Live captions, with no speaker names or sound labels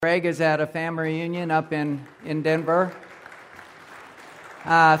Greg is at a family reunion up in Denver.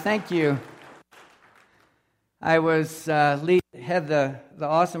 Thank you. I had the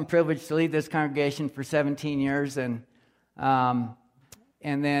awesome privilege to lead this congregation for 17 years, and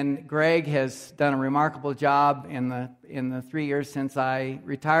then Greg has done a remarkable job in the 3 years since I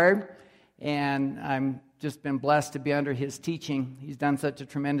retired, and I'm just been blessed to be under his teaching. He's done such a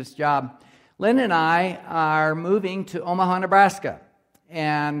tremendous job. Linda and I are moving to Omaha, Nebraska.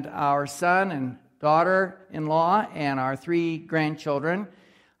 And our son and daughter-in-law and our 3 grandchildren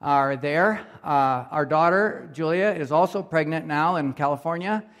are there. Our daughter, Julia, is also pregnant now in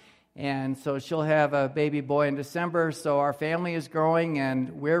California, and so she'll have a baby boy in December. So our family is growing, and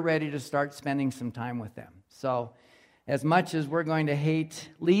we're ready to start spending some time with them. So as much as we're going to hate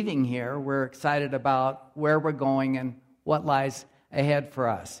leaving here, we're excited about where we're going and what lies ahead for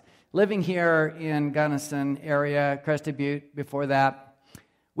us. Living here in Gunnison area, Crested Butte, before that,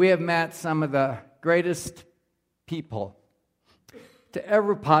 we have met some of the greatest people to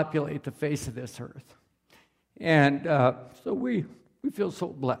ever populate the face of this earth. And so we feel so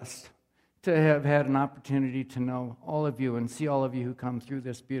blessed to have had an opportunity to know all of you and see all of you who come through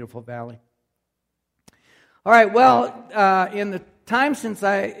this beautiful valley. All right, well, in the time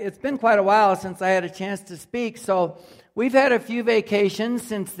it's been quite a while since I had a chance to speak, so we've had a few vacations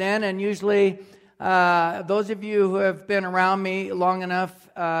since then, and usually those of you who have been around me long enough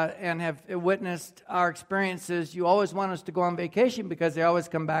and have witnessed our experiences, you always want us to go on vacation because they always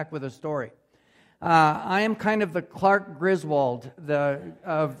come back with a story. I am kind of the Clark Griswold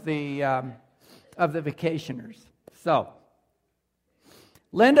of the vacationers. So,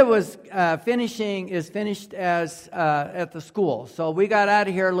 Linda is finished as at the school. So we got out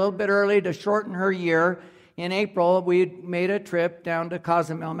of here a little bit early to shorten her year. In April, we made a trip down to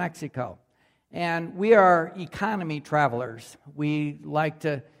Cozumel, Mexico. And we are economy travelers. We like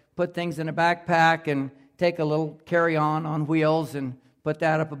to put things in a backpack and take a little carry-on on wheels and put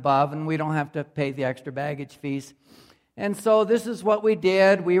that up above, and we don't have to pay the extra baggage fees. And so this is what we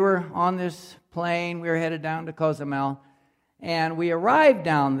did. We were on this plane. We were headed down to Cozumel. And we arrived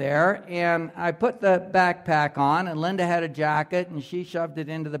down there, and I put the backpack on, and Linda had a jacket, and she shoved it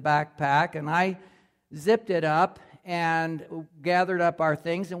into the backpack, and I zipped it up and gathered up our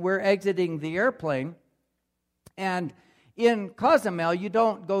things, and we're exiting the airplane. And in Cozumel, you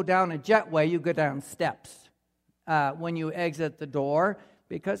don't go down a jetway, you go down steps when you exit the door,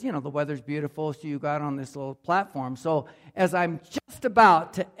 because, the weather's beautiful, so you got on this little platform. So as I'm just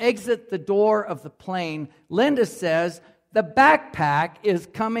about to exit the door of the plane, Linda says, the backpack is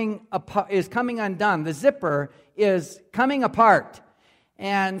coming undone. The zipper is coming apart.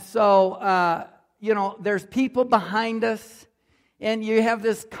 And so there's people behind us, and you have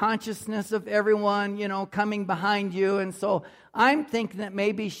this consciousness of everyone, coming behind you. And so I'm thinking that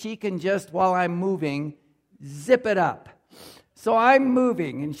maybe she can just, while I'm moving, zip it up. So I'm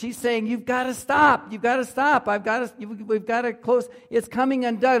moving, and she's saying, you've got to stop. We've got to close. It's coming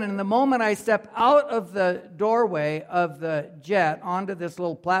undone. And the moment I step out of the doorway of the jet onto this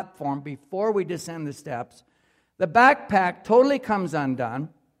little platform before we descend the steps, the backpack totally comes undone.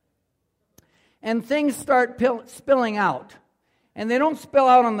 And things start spilling out. And they don't spill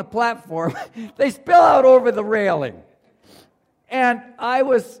out on the platform. They spill out over the railing. And I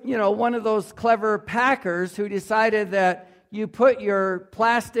was, one of those clever packers who decided that you put your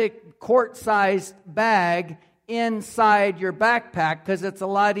plastic quart-sized bag inside your backpack because it's a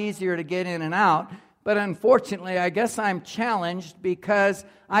lot easier to get in and out. But unfortunately, I guess I'm challenged because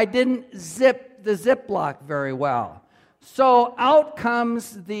I didn't zip the Ziploc very well. So out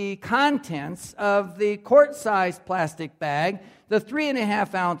comes the contents of the quart-sized plastic bag, the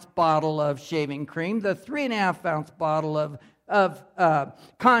 3.5-ounce bottle of shaving cream, the 3.5-ounce bottle of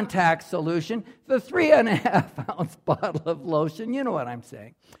contact solution, the 3.5-ounce bottle of lotion, you know what I'm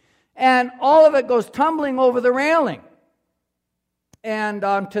saying. And all of it goes tumbling over the railing and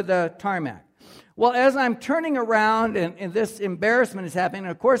onto the tarmac. Well, as I'm turning around and this embarrassment is happening,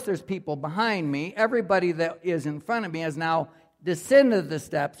 and of course there's people behind me. Everybody that is in front of me has now descended the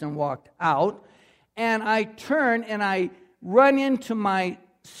steps and walked out. And I turn and I run into my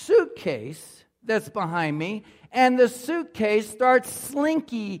suitcase that's behind me, and the suitcase starts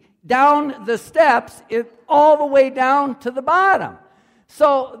slinky down the steps all the way down to the bottom.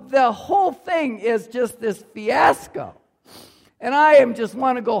 So the whole thing is just this fiasco. And I just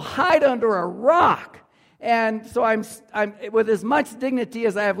want to go hide under a rock. And so I'm with as much dignity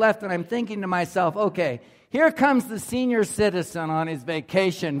as I have left, and I'm thinking to myself, okay, here comes the senior citizen on his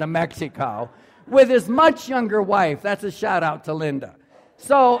vacation to Mexico with his much younger wife. That's a shout out to Linda.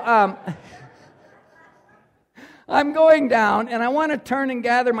 So I'm going down, and I want to turn and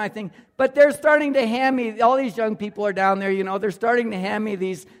gather my thing. But they're starting to hand me, all these young people are down there, they're starting to hand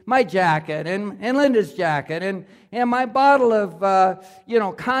me my jacket and Linda's jacket and my bottle of,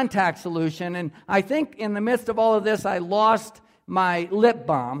 contact solution. And I think in the midst of all of this, I lost my lip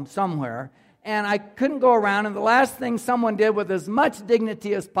balm somewhere. And I couldn't go around. And the last thing someone did with as much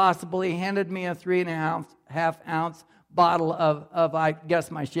dignity as possible, he handed me a 3.5 ounce bottle of, I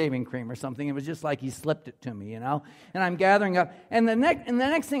guess, my shaving cream or something. It was just like he slipped it to me, And I'm gathering up. And the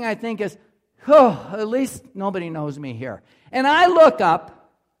next thing I think is, at least nobody knows me here. And I look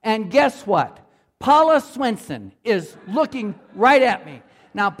up, and guess what? Paula Swenson is looking right at me.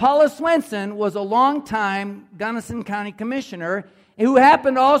 Now, Paula Swenson was a long-time Gunnison County Commissioner who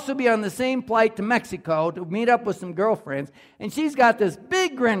happened to also be on the same flight to Mexico to meet up with some girlfriends. And she's got this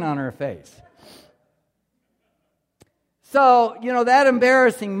big grin on her face. So, that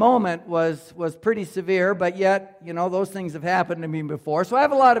embarrassing moment was pretty severe, but yet, those things have happened to me before. So I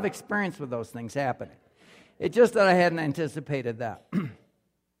have a lot of experience with those things happening. It's just that I hadn't anticipated that.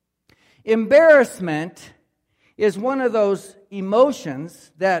 Embarrassment is one of those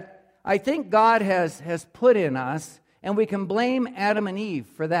emotions that I think God has put in us, and we can blame Adam and Eve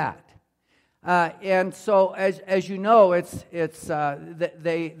for that. And so, as you know,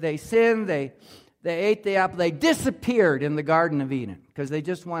 they sinned, they ate the apple. They disappeared in the Garden of Eden because they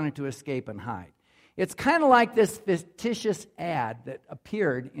just wanted to escape and hide. It's kind of like this fictitious ad that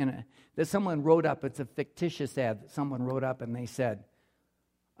appeared that someone wrote up. It's a fictitious ad that someone wrote up, and they said,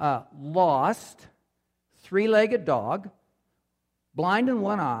 lost, 3-legged dog, blind in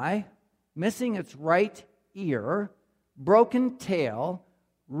one eye, missing its right ear, broken tail,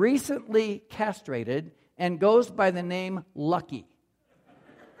 recently castrated, and goes by the name Lucky.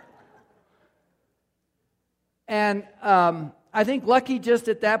 And I think Lucky just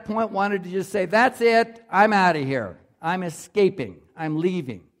at that point wanted to just say, that's it, I'm out of here. I'm escaping. I'm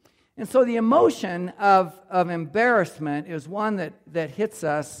leaving. And so the emotion of embarrassment is one that hits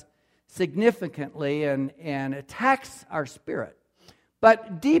us significantly and attacks our spirit.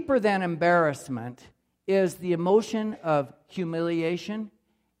 But deeper than embarrassment is the emotion of humiliation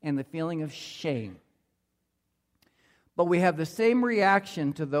and the feeling of shame. But we have the same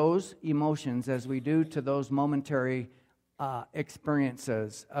reaction to those emotions as we do to those momentary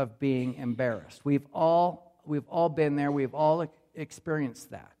experiences of being embarrassed. We've all been there. We've all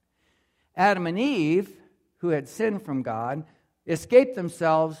experienced that. Adam and Eve, who had sinned from God, escaped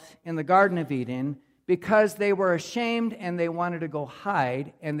themselves in the Garden of Eden because they were ashamed and they wanted to go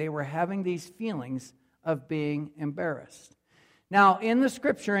hide, and they were having these feelings of being embarrassed. Now, in the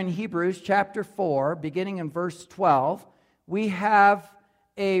scripture in Hebrews chapter 4, beginning in verse 12, we have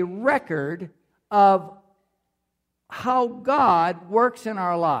a record of how God works in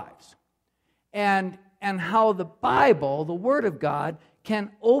our lives and how the Bible, the Word of God,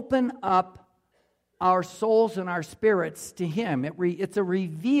 can open up our souls and our spirits to Him. It's a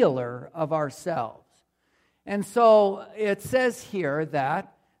revealer of ourselves. And so it says here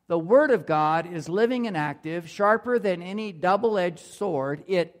that the Word of God is living and active, sharper than any double-edged sword.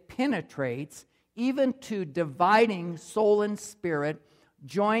 It penetrates even to dividing soul and spirit,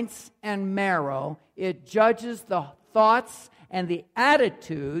 joints and marrow. It judges the thoughts and the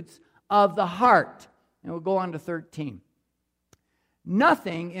attitudes of the heart. And we'll go on to 13.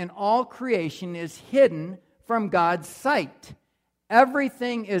 Nothing in all creation is hidden from God's sight.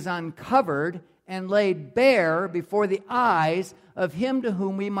 Everything is uncovered and laid bare before the eyes of Him to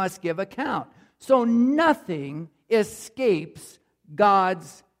whom we must give account. So nothing escapes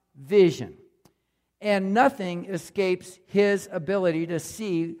God's vision. And nothing escapes His ability to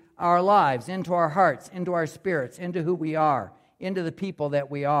see our lives, into our hearts, into our spirits, into who we are, into the people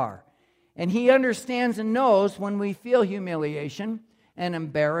that we are. And He understands and knows when we feel humiliation and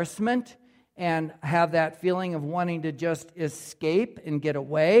embarrassment and have that feeling of wanting to just escape and get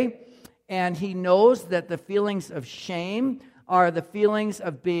away. And He knows that the feelings of shame are the feelings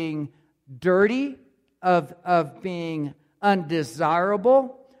of being dirty, of being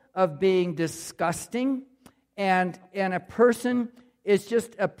undesirable, of being disgusting. And a person is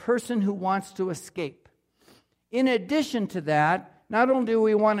just a person who wants to escape. In addition to that, not only do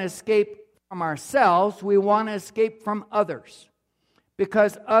we want to escape from ourselves, we want to escape from others.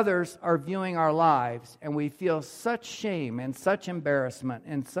 Because others are viewing our lives and we feel such shame and such embarrassment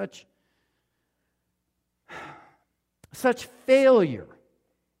and such failure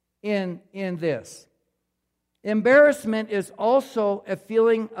in this. Embarrassment is also a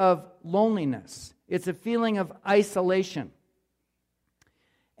feeling of loneliness. It's a feeling of isolation.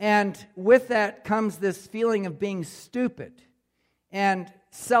 And with that comes this feeling of being stupid and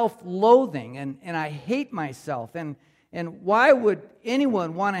self-loathing, and I hate myself, and why would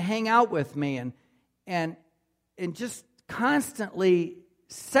anyone want to hang out with me, and just constantly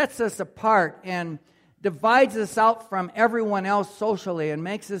sets us apart and divides us out from everyone else socially and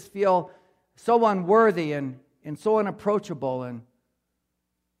makes us feel so unworthy and so unapproachable. And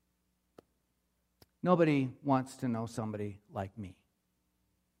nobody wants to know somebody like me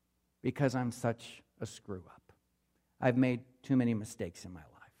because I'm such a screw-up. I've made too many mistakes in my life.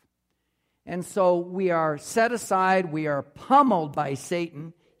 And so we are set aside, we are pummeled by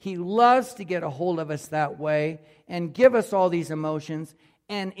Satan. He loves to get a hold of us that way and give us all these emotions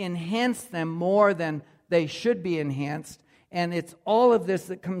and enhance them more than they should be enhanced. And it's all of this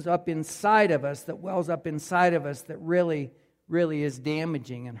that comes up inside of us, that wells up inside of us, that really, really is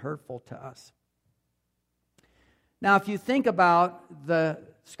damaging and hurtful to us. Now, if you think about the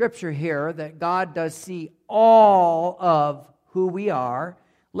scripture here, that God does see all of who we are,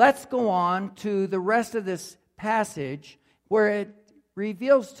 let's go on to the rest of this passage where it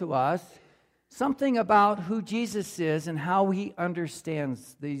reveals to us something about who Jesus is and how he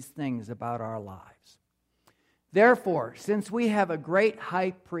understands these things about our lives. Therefore, since we have a great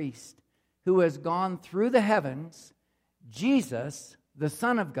high priest who has gone through the heavens, Jesus, the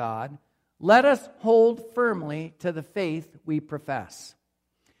Son of God, let us hold firmly to the faith we profess.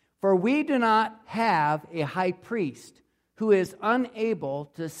 For we do not have a high priest who is unable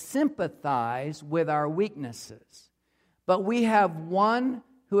to sympathize with our weaknesses, but we have one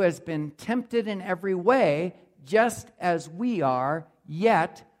who has been tempted in every way, just as we are,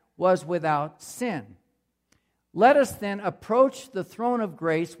 yet was without sin. Let us then approach the throne of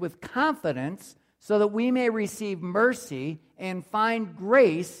grace with confidence so that we may receive mercy and find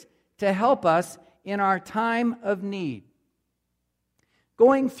grace to help us in our time of need.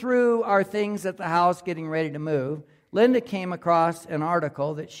 Going through our things at the house, getting ready to move, Linda came across an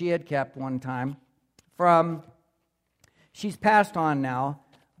article that she had kept one time from, she's passed on now,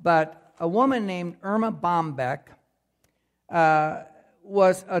 but a woman named Irma Bombeck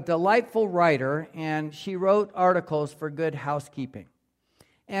was a delightful writer, and she wrote articles for Good Housekeeping.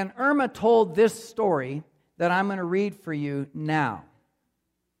 And Irma told this story that I'm going to read for you now.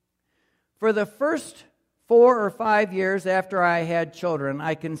 For the first 4 or 5 years after I had children,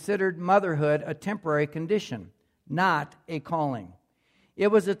 I considered motherhood a temporary condition, not a calling. It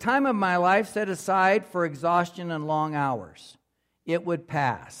was a time of my life set aside for exhaustion and long hours. It would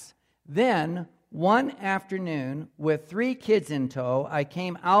pass. Then, one afternoon, with 3 kids in tow, I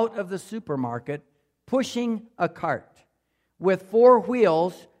came out of the supermarket pushing a cart with 4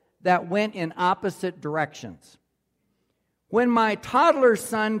 wheels that went in opposite directions. When my toddler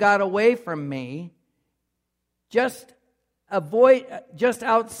son got away from me, just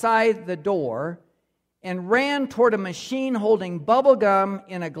outside the door, and ran toward a machine holding bubble gum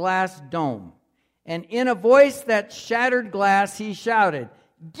in a glass dome. And in a voice that shattered glass, he shouted,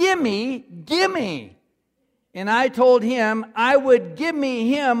 "Gimme, gimme!" And I told him I would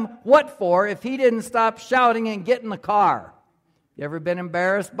gimme him what for if he didn't stop shouting and get in the car. You ever been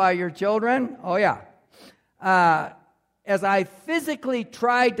embarrassed by your children? Oh, yeah. As I physically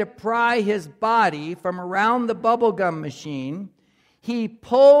tried to pry his body from around the bubblegum machine, he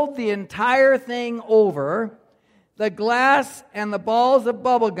pulled the entire thing over. The glass and the balls of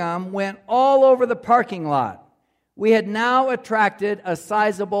bubblegum went all over the parking lot. We had now attracted a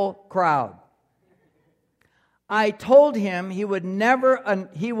sizable crowd. I told him he would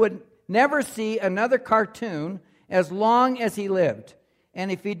never see another cartoon as long as he lived. And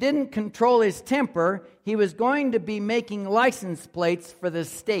if he didn't control his temper, he was going to be making license plates for the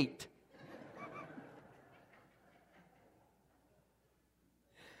state.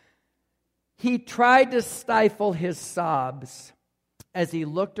 He tried to stifle his sobs as he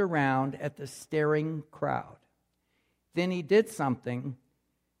looked around at the staring crowd. Then he did something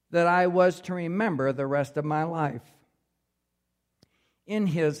that I was to remember the rest of my life. In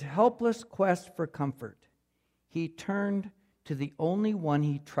his helpless quest for comfort, he turned to the only one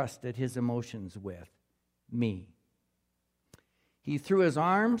he trusted his emotions with, me. He threw his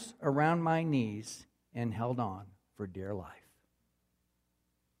arms around my knees and held on for dear life.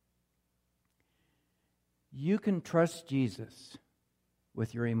 You can trust Jesus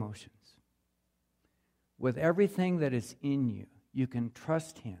with your emotions. With everything that is in you, you can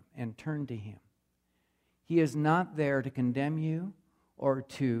trust him and turn to him. He is not there to condemn you or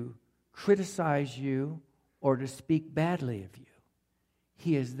to criticize you or to speak badly of you.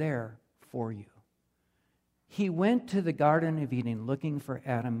 He is there for you. He went to the Garden of Eden looking for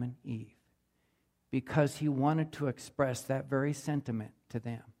Adam and Eve because he wanted to express that very sentiment to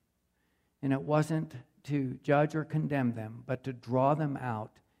them. And it wasn't to judge or condemn them, but to draw them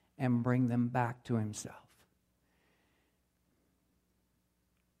out and bring them back to himself.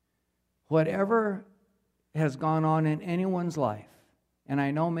 Whatever has gone on in anyone's life, and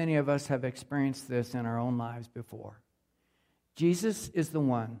I know many of us have experienced this in our own lives before, Jesus is the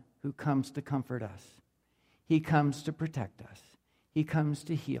one who comes to comfort us. He comes to protect us. He comes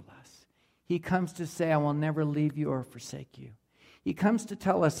to heal us. He comes to say, I will never leave you or forsake you. He comes to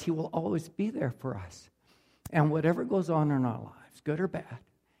tell us he will always be there for us. And whatever goes on in our lives, good or bad,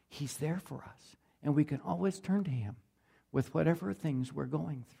 he's there for us. And we can always turn to him with whatever things we're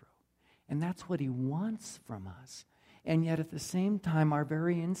going through. And that's what he wants from us. And yet at the same time, our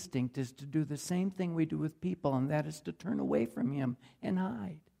very instinct is to do the same thing we do with people, and that is to turn away from him and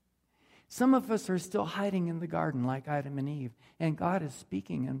hide. Some of us are still hiding in the garden like Adam and Eve, and God is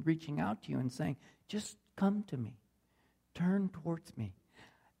speaking and reaching out to you and saying, just come to me. Turn towards me.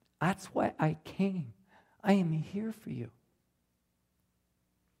 That's why I came. I am here for you.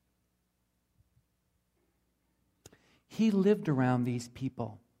 He lived around these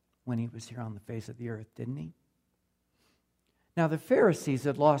people when he was here on the face of the earth, didn't he? Now, the Pharisees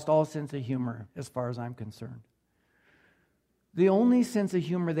had lost all sense of humor as far as I'm concerned. The only sense of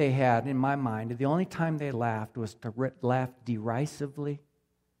humor they had, in my mind, the only time they laughed was to laugh derisively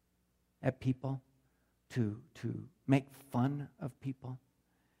at people, to make fun of people.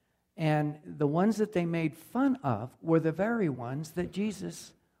 And the ones that they made fun of were the very ones that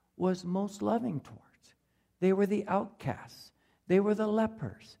Jesus was most loving towards. They were the outcasts. They were the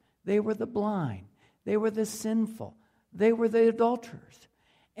lepers. They were the blind. They were the sinful. They were the adulterers.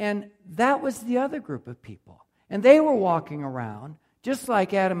 And that was the other group of people. And they were walking around just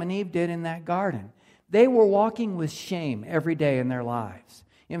like Adam and Eve did in that garden. They were walking with shame every day in their lives.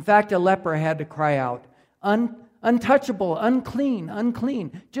 In fact, a leper had to cry out, untouchable, unclean,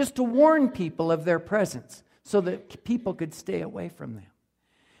 unclean, just to warn people of their presence so that people could stay away from them.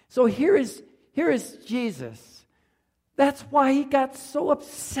 So here is Jesus. That's why he got so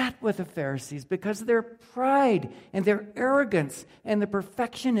upset with the Pharisees, because of their pride and their arrogance and the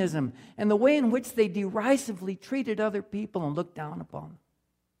perfectionism and the way in which they derisively treated other people and looked down upon them.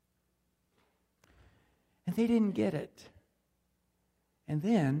 And they didn't get it. And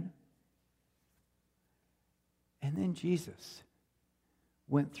then Jesus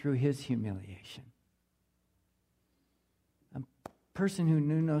went through his humiliation. A person who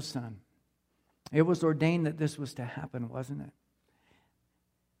knew no son. It was ordained that this was to happen, wasn't it?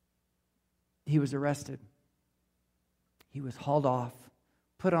 He was arrested. He was hauled off,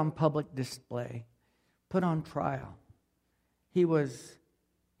 put on public display, put on trial. He was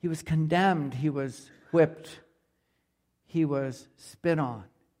condemned. He was whipped. He was spit on.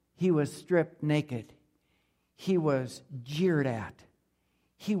 He was stripped naked. He was jeered at.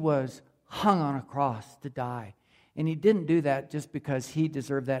 He was hung on a cross to die. And he didn't do that just because he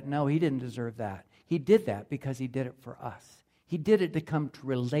deserved that. No, he didn't deserve that. He did that because he did it for us. He did it to come to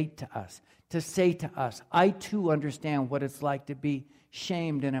relate to us, to say to us, I too understand what it's like to be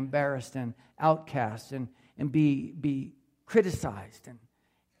shamed and embarrassed and outcast and be criticized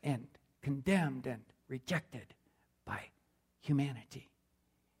and condemned and rejected by humanity.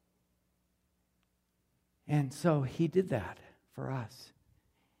 And so he did that for us.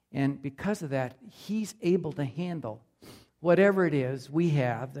 And because of that, he's able to handle whatever it is we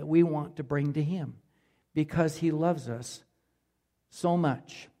have that we want to bring to him, because he loves us so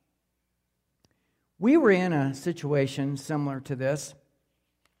much. We were in a situation similar to this,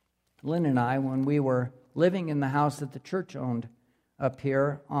 Lynn and I, when we were living in the house that the church owned up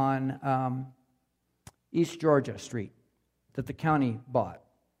here on East Georgia Street that the county bought.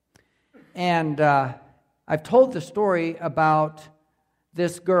 And I've told the story about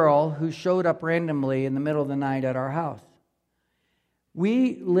this girl who showed up randomly in the middle of the night at our house.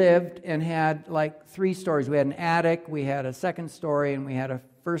 We lived and had like 3 stories. We had an attic, we had a second story, and we had a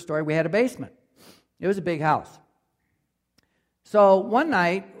first story. We had a basement. It was a big house. So one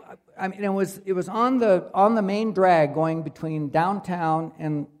night, it was on the main drag going between downtown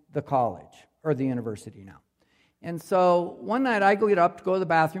and the college, or the university now. And so one night I get up to go to the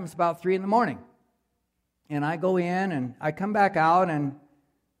bathroom. It's about 3 a.m. And I go in and I come back out and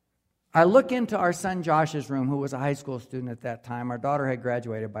I look into our son Josh's room, who was a high school student at that time. Our daughter had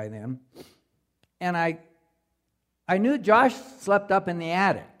graduated by then. And I knew Josh slept up in the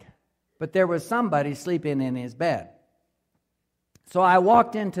attic, but there was somebody sleeping in his bed. So I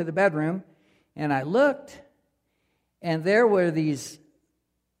walked into the bedroom and I looked, and there were these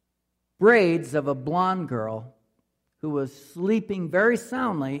braids of a blonde girl who was sleeping very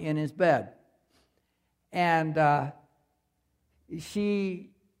soundly in his bed. And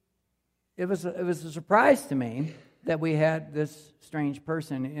it was a surprise to me that we had this strange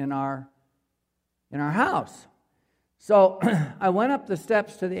person in our house. So I went up the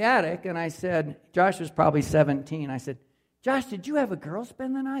steps to the attic, and I said, Josh was probably 17. I said, Josh, did you have a girl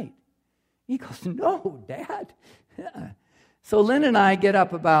spend the night? He goes, no, Dad. So Linda and I get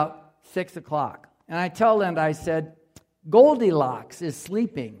up about 6 o'clock. And I tell Linda, I said, Goldilocks is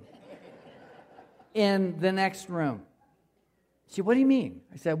sleeping in the next room. She said, what do you mean?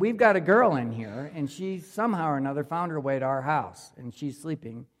 I said, we've got a girl in here, and she somehow or another found her way to our house, and she's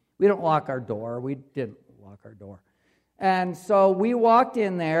sleeping. We don't lock our door. We didn't lock our door. And so we walked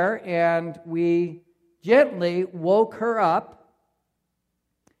in there, and we gently woke her up,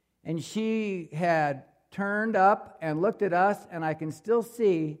 and she had turned up and looked at us, and I can still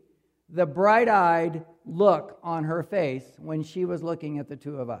see the bright-eyed look on her face when she was looking at the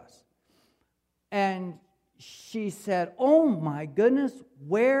two of us. And she said, oh my goodness,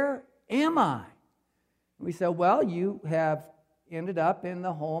 where am I? We said, well, you have ended up in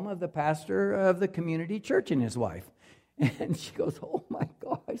the home of the pastor of the community church and his wife. And she goes, oh my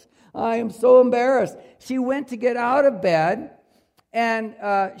gosh, I am so embarrassed. She went to get out of bed, and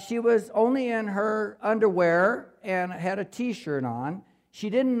she was only in her underwear and had a T-shirt on. She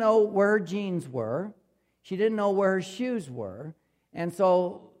didn't know where her jeans were. She didn't know where her shoes were. And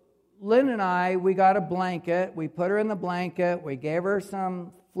so Lynn and I, we got a blanket. We put her in the blanket. We gave her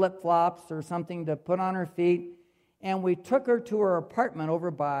some flip-flops or something to put on her feet. And we took her to her apartment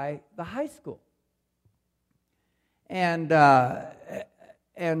over by the high school. And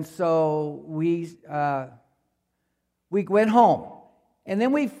so we went home. And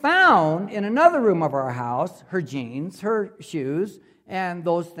then we found in another room of our house her jeans, her shoes, and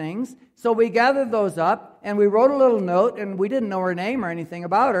those things. So we gathered those up, and we wrote a little note, and we didn't know her name or anything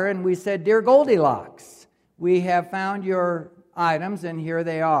about her, and we said, Dear Goldilocks, we have found your items, and here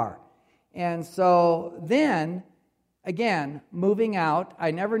they are. And so then, again, moving out,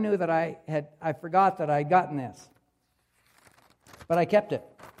 I never knew that I forgot that I'd gotten this. But I kept it.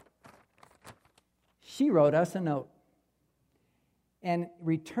 She wrote us a note and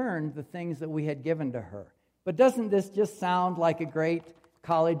returned the things that we had given to her. But doesn't this just sound like a great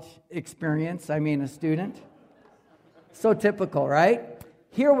college experience? I mean, a student. So typical, right?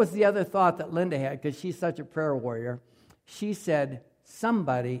 Here was the other thought that Linda had, because she's such a prayer warrior. She said,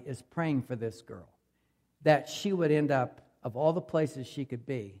 somebody is praying for this girl, that she would end up, of all the places she could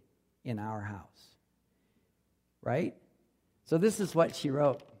be, in our house. Right? So this is what she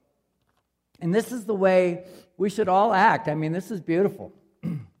wrote. And this is the way we should all act. I mean, this is beautiful.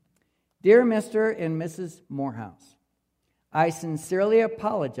 Dear Mr. and Mrs. Morehouse, I sincerely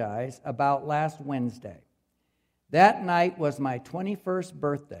apologize about last Wednesday. That night was my 21st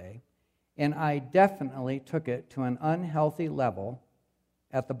birthday, and I definitely took it to an unhealthy level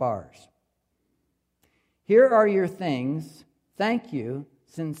at the bars. Here are your things. Thank you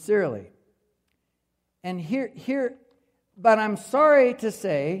sincerely. And but I'm sorry to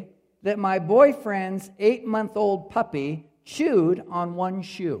say that my boyfriend's 8-month-old puppy chewed on one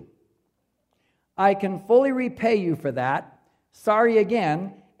shoe. I can fully repay you for that. Sorry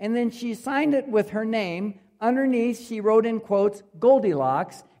again. And then she signed it with her name. Underneath, she wrote in quotes,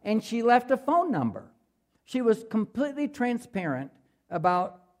 Goldilocks, and she left a phone number. She was completely transparent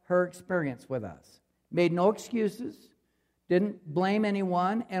about her experience with us. Made no excuses, didn't blame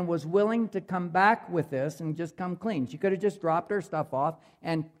anyone, and was willing to come back with this and just come clean. She could have just dropped her stuff off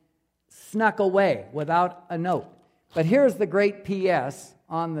and snuck away without a note. But here's the great P.S.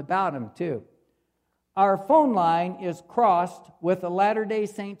 on the bottom, too. Our phone line is crossed with a Latter-day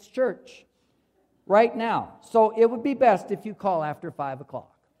Saints church right now. So it would be best if you call after 5 o'clock.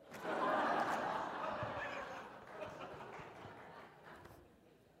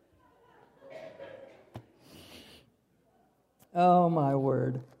 Oh, my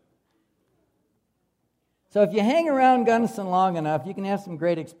word. So if you hang around Gunnison long enough, you can have some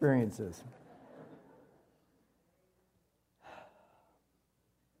great experiences.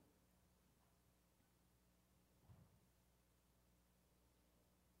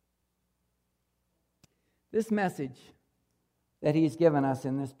 This message that he's given us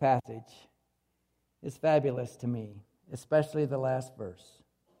in this passage is fabulous to me, especially the last verse.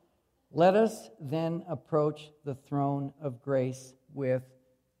 Let us then approach the throne of grace with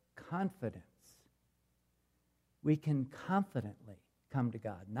confidence. We can confidently come to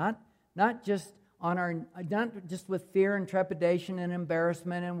God, not just with fear and trepidation and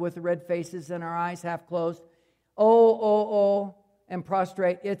embarrassment and with red faces and our eyes half closed. Oh, and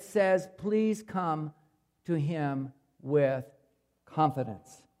prostrate. It says, please come to him with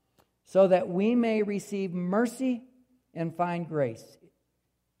confidence, so that we may receive mercy and find grace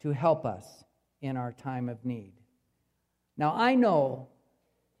to help us in our time of need. Now, I know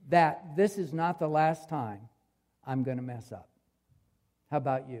that this is not the last time I'm going to mess up. How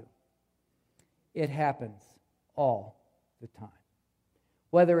about you? It happens all the time.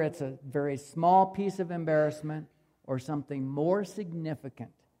 Whether it's a very small piece of embarrassment or something more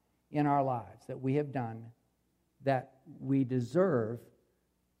significant in our lives that we have done that we deserve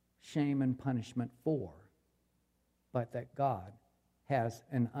shame and punishment for, but that God has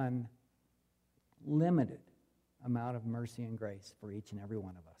an unlimited amount of mercy and grace for each and every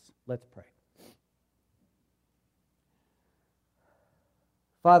one of us. Let's pray.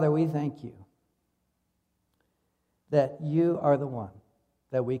 Father, we thank you that you are the one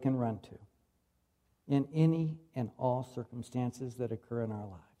that we can run to in any and all circumstances that occur in our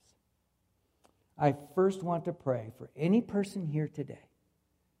lives. I first want to pray for any person here today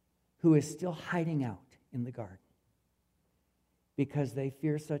who is still hiding out in the garden because they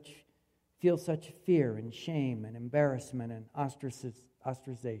feel such fear and shame and embarrassment and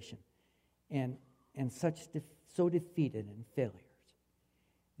ostracization and so defeated and failures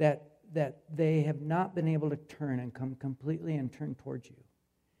that they have not been able to turn and come completely and turn towards you.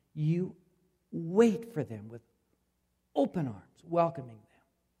 You wait for them with open arms, welcoming them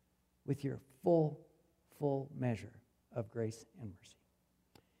with your full measure of grace and mercy.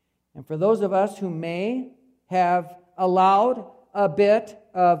 And for those of us who may have allowed a bit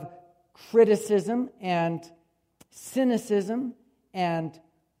of criticism and cynicism and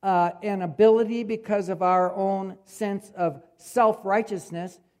an ability because of our own sense of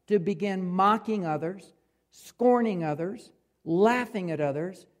self-righteousness to begin mocking others, scorning others, laughing at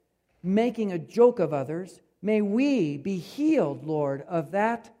others, making a joke of others, may we be healed, Lord, of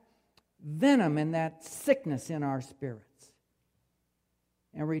that venom and that sickness in our spirits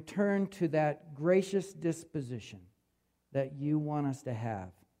and return to that gracious disposition that you want us to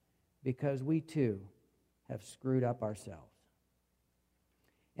have, because we too have screwed up ourselves.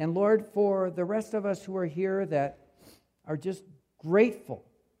 And Lord, for the rest of us who are here that are just grateful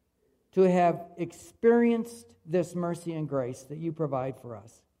to have experienced this mercy and grace that you provide for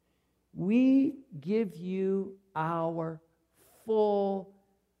us, we give you our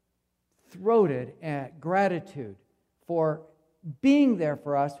full-throated gratitude for being there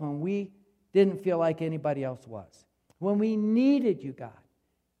for us when we didn't feel like anybody else was. When we needed you, God,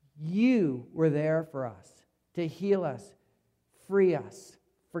 you were there for us to heal us, free us,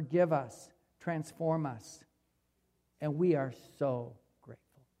 forgive us, transform us. And we are so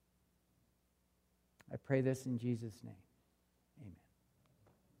grateful. I pray this in Jesus' name. Amen.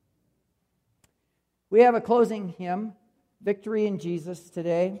 We have a closing hymn, Victory in Jesus,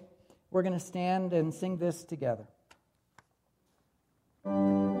 today. We're going to stand and sing this together.